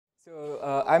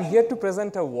I'm here to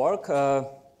present a work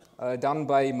done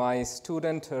by my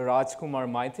student Rajkumar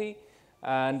Maiti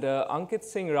and Ankit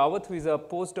Singh Rawat, who is a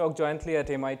postdoc jointly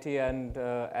at MIT and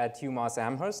at UMass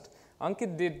Amherst.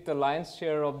 Ankit did the lion's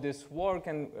share of this work,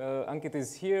 and Ankit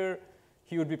is here.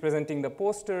 He would be presenting the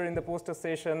poster in the poster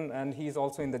session, and he's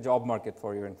also in the job market,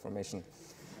 for your information.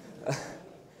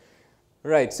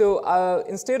 Right, so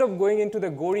instead of going into the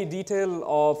gory detail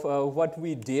of what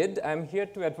we did, I'm here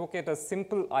to advocate a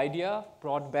simple idea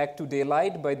brought back to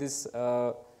daylight by this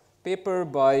paper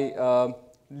by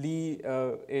Lee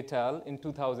et al. In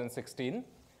 2016.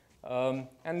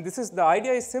 And this is, the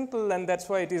idea is simple, and that's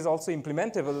why it is also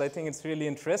implementable. I think it's really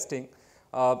interesting.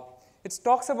 It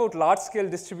talks about large-scale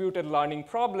distributed learning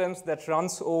problems that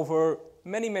runs over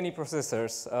many, many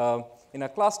processors in a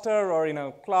cluster or in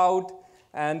a cloud.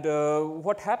 And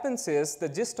what happens is, the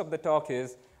gist of the talk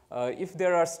is, if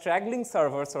there are straggling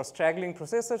servers or straggling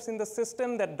processors in the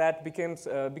system, that become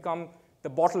the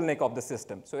bottleneck of the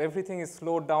system. So everything is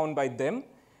slowed down by them.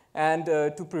 And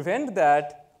to prevent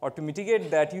that or to mitigate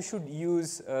that, you should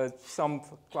use some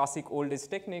classic old-age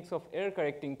techniques of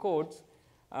error-correcting codes.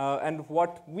 And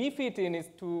what we fit in is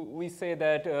we say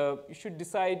that you should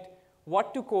decide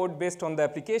what to code based on the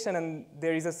application, and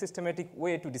there is a systematic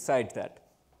way to decide that.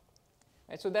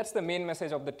 And so that's the main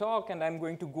message of the talk, and I'm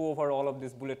going to go over all of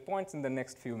these bullet points in the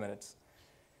next few minutes.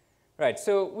 Right,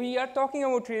 so we are talking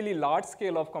about really large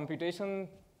scale of computation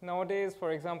nowadays.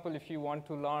 For example, if you want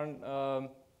to learn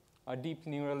deep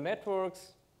neural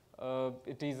networks,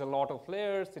 it is a lot of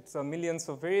layers. It's millions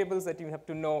of variables that you have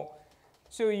to know.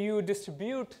 So you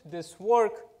distribute this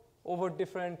work over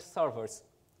different servers.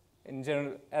 In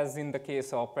general, as in the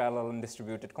case of parallel and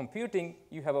distributed computing,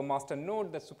 you have a master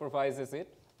node that supervises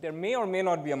it. There may or may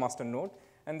not be a master node,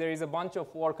 and there is a bunch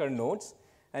of worker nodes,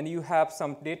 and you have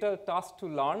some data tasks to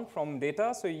learn from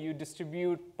data. So you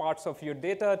distribute parts of your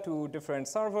data to different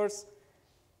servers,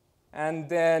 and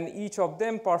then each of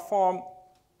them perform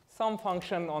some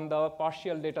function on the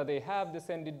partial data they have. They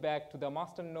send it back to the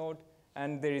master node,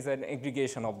 and there is an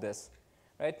aggregation of this.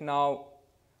 Right now,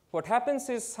 what happens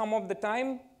is, some of the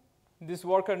time, these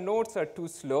worker nodes are too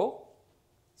slow.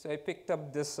 So I picked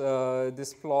up this,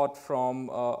 this plot from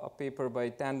a paper by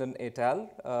Tandon et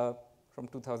al. From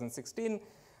 2016.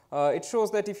 It shows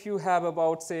that if you have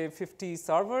about, say, 50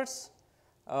 servers,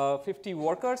 50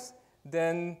 workers,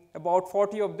 then about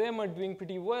 40 of them are doing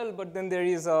pretty well, but then there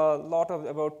is a lot of,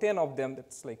 about 10 of them,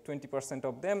 that's like 20%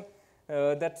 of them,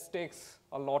 that takes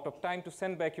a lot of time to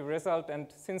send back your result. And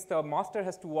since the master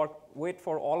has to wait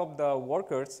for all of the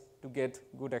workers to get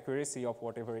good accuracy of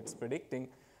whatever it's predicting,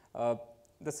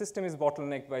 the system is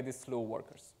bottlenecked by these slow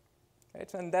workers.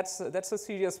 Right? And that's a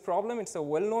serious problem. It's a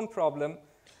well-known problem.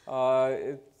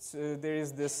 There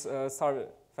is this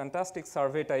fantastic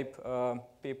survey type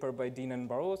paper by Dean and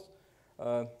Barroso,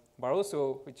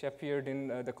 which appeared in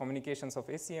the Communications of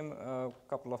ACM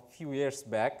few years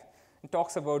back, and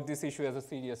talks about this issue as a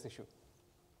serious issue.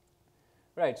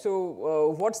 Right,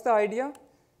 so what's the idea?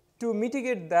 To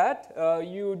mitigate that,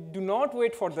 you do not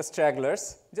wait for the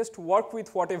stragglers, just work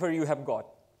with whatever you have got.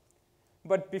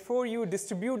 But before you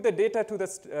distribute the data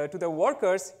to the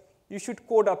workers, you should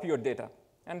code up your data.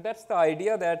 And that's the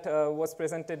idea that was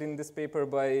presented in this paper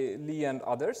by Lee and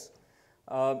others.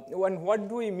 And what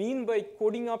do we mean by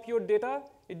coding up your data?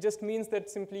 It just means that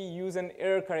simply use an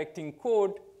error-correcting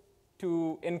code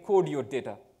to encode your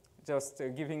data. Just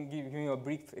giving you a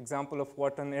brief example of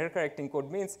what an error-correcting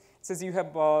code means. It says you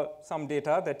have some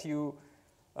data that you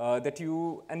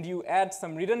add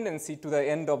some redundancy to the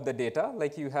end of the data,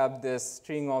 like you have this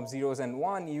string of zeros and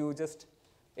one, you just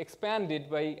expand it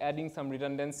by adding some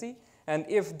redundancy. And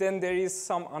if then there is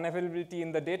some unavailability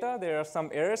in the data, there are some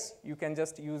errors, you can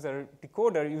just use a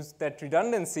decoder, use that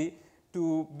redundancy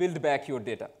to build back your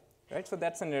data. Right? So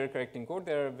that's an error-correcting code.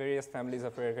 There are various families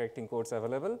of error-correcting codes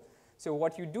available. So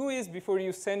what you do is, before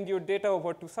you send your data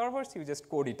over to servers, you just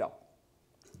code it up.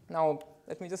 Now,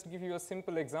 let me just give you a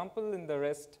simple example in the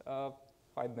rest 5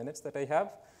 minutes that I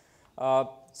have.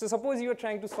 So suppose you are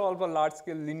trying to solve a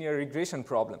large-scale linear regression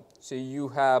problem. So you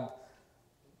have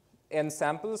n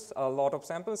samples, a lot of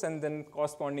samples, and then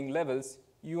corresponding levels.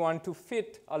 You want to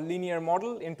fit a linear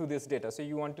model into this data. So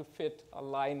you want to fit a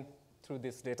line through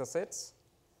these data sets.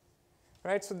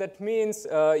 Right, so that means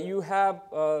you have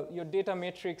your data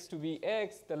matrix to be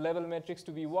x, the level matrix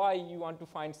to be y. You want to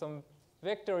find some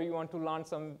vector, you want to learn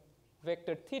some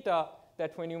vector theta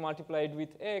that when you multiply it with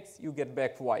x, you get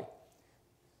back y.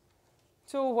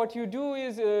 So what you do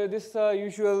is this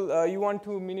usual, you want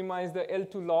to minimize the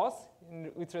L2 loss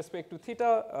with respect to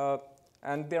theta,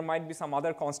 and there might be some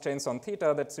other constraints on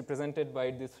theta that's represented by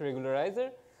this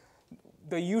regularizer.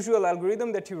 the usual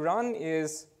algorithm that you run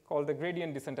is called the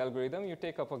gradient descent algorithm. You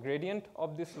take up a gradient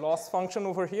of this loss function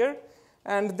over here,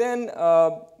 and then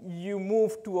you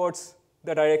move towards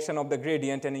the direction of the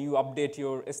gradient, and you update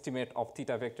your estimate of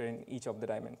theta vector in each of the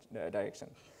direction.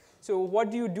 So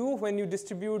what do you do when you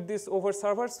distribute this over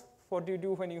servers? What do you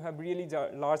do when you have really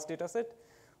large data set?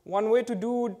 One way to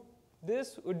do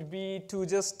this would be to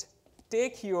just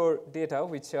take your data,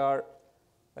 which are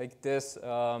like this.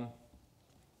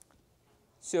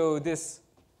 So this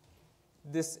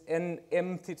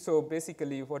NM theta. So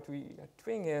basically, what we are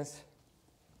doing is,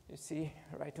 you see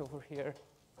right over here.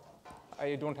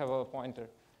 I don't have a pointer.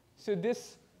 So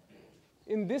this,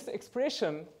 in this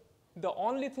expression, the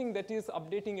only thing that is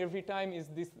updating every time is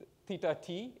this theta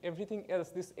t. Everything else,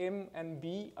 this m and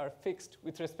b, are fixed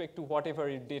with respect to whatever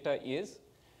your data is.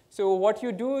 So what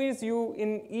you do is you,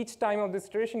 in each time of this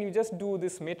iteration, you just do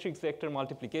this matrix vector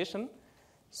multiplication.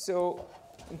 So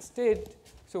instead,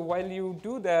 so while you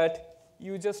do that,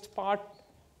 you just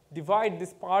divide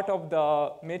this part of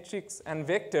the matrix and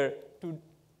vector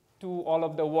to all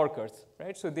of the workers,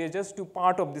 right? So they just do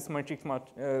part of this matrix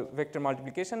vector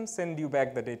multiplication, send you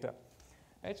back the data,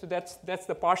 right? So that's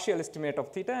the partial estimate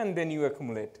of theta, and then you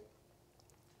accumulate.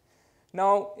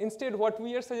 Now, instead, what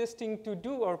we are suggesting to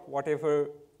do, or whatever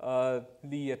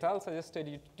Lee et al. Suggested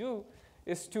you to do,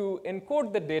 is to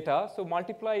encode the data, so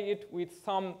multiply it with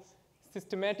some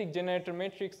systematic generator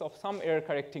matrix of some error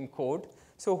correcting code.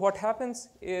 So what happens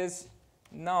is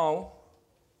now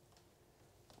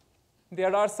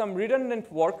there are some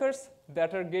redundant workers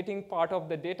that are getting part of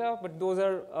the data, but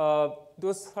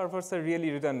those servers are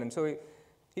really redundant. So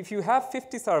if you have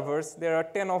 50 servers, there are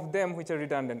 10 of them which are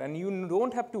redundant, and you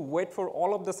don't have to wait for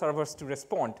all of the servers to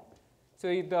respond. So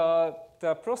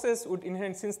the process would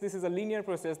inherit, since this is a linear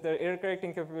process, the error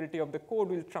correcting capability of the code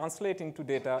will translate into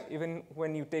data even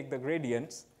when you take the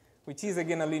gradients, which is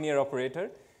again a linear operator.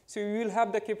 So you will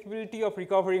have the capability of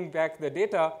recovering back the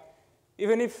data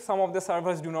even if some of the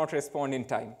servers do not respond in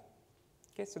time.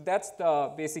 Okay, so that's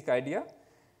the basic idea.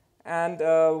 And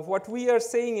what we are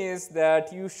saying is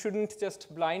that you shouldn't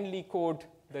just blindly code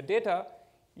the data.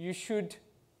 You should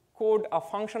code a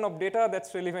function of data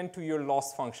that's relevant to your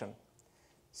loss function.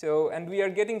 So, and we are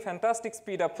getting fantastic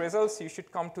speed up results. You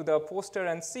should come to the poster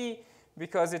and see,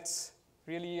 because it's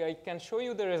really, I can show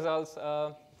you the results,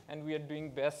 and we are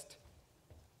doing best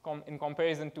in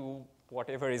comparison to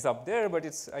whatever is up there, but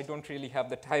I don't really have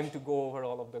the time to go over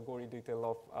all of the gory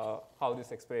detail of how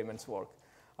these experiments work.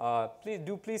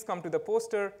 Please come to the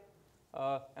poster,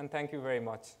 and thank you very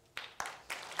much.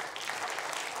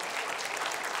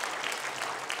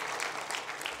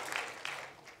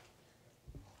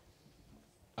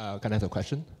 Can I ask a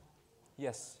question?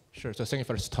 Yes. Sure. So thank you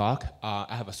for this talk.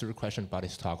 I have a third question about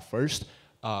this talk. First,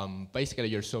 basically,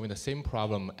 you're solving the same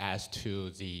problem as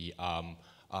to the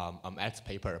X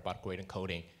paper about gradient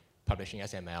coding published in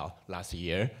SysML last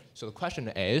year. So the question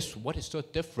is, what is so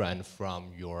different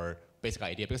from your basic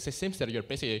idea? Because it seems that you're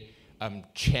basically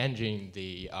changing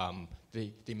the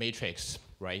matrix,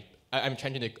 right? I'm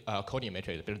changing the coding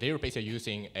matrix, but they were basically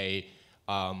using a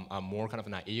more kind of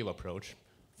naive approach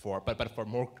but for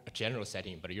more general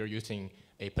setting, but you're using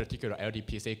a particular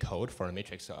LDPC code for a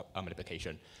matrix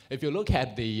multiplication. If you look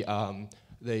at the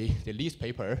Lee's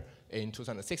paper in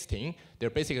 2016,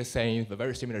 they're basically saying the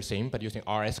very similar thing, but using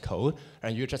RS code,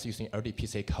 and you're just using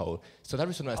LDPC code. So that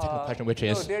was my second question, which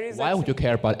is why would you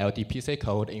care about LDPC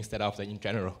code instead of the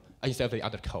instead of the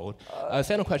other code?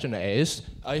 Second question is,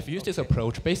 if you use this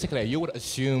approach, basically you would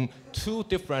assume two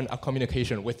different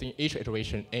communication within each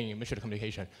iteration in matrix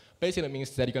communication. Basically it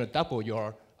means that you're going to double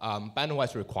your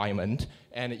bandwidth requirement,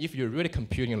 and if you're really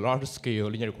computing large-scale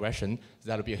linear regression,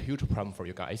 that would be a huge problem for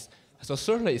you guys. So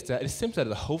certainly it seems that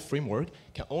the whole framework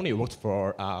can only work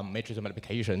for matrix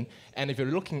multiplication, and if you're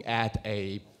looking at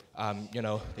the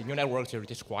neural networks you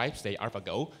described, say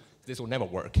AlphaGo, this will never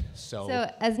work. So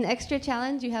as an extra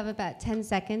challenge, you have about 10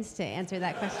 seconds to answer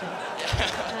that question.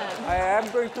 I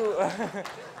am going to,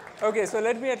 okay, so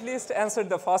let me at least answer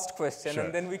the first question, sure.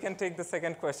 And then we can take the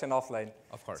second question offline.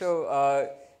 Of course. So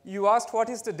you asked what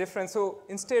is the difference. So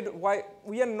instead, why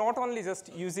we are not only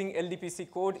just using LDPC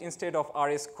code instead of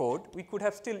RS code. We could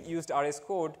have still used RS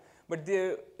code, but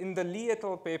in the Lee et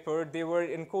al. Paper, they were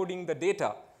encoding the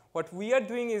data. What we are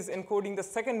doing is encoding the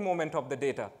second moment of the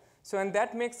data. So, and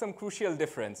that makes some crucial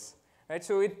difference, right?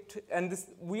 So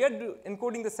we are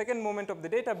encoding the second moment of the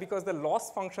data because the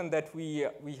loss function that we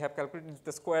have calculated is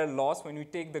the square loss. When we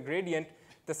take the gradient,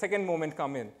 the second moment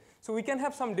come in. So we can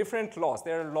have some different loss.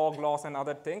 There are log loss and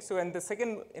other things. So and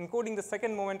encoding the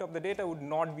second moment of the data would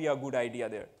not be a good idea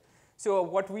there. So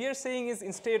what we are saying is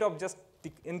instead of just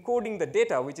encoding the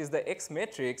data, which is the X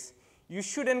matrix, you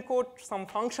should encode some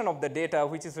function of the data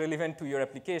which is relevant to your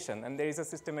application, and there is a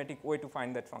systematic way to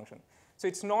find that function. So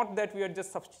it's not that we are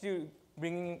just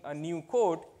bringing a new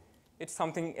code, it's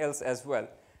something else as well.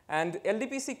 And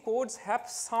LDPC codes have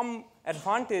some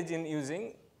advantage in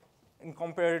using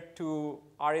compared to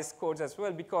RS codes as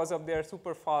well because of their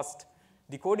super fast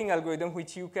decoding algorithm,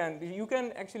 which you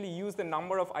can actually use the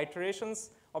number of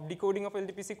iterations of decoding of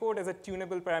LDPC code as a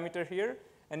tunable parameter here,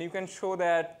 and you can show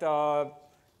that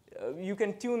you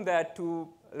can tune that to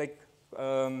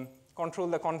control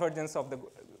the convergence of the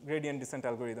gradient descent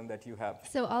algorithm that you have.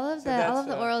 So all of the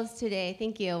orals today,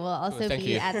 thank you, will also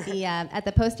be at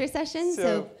the poster session.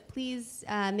 So please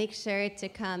make sure to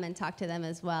come and talk to them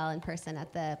as well in person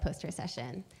at the poster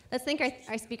session. Let's thank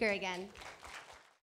our speaker again.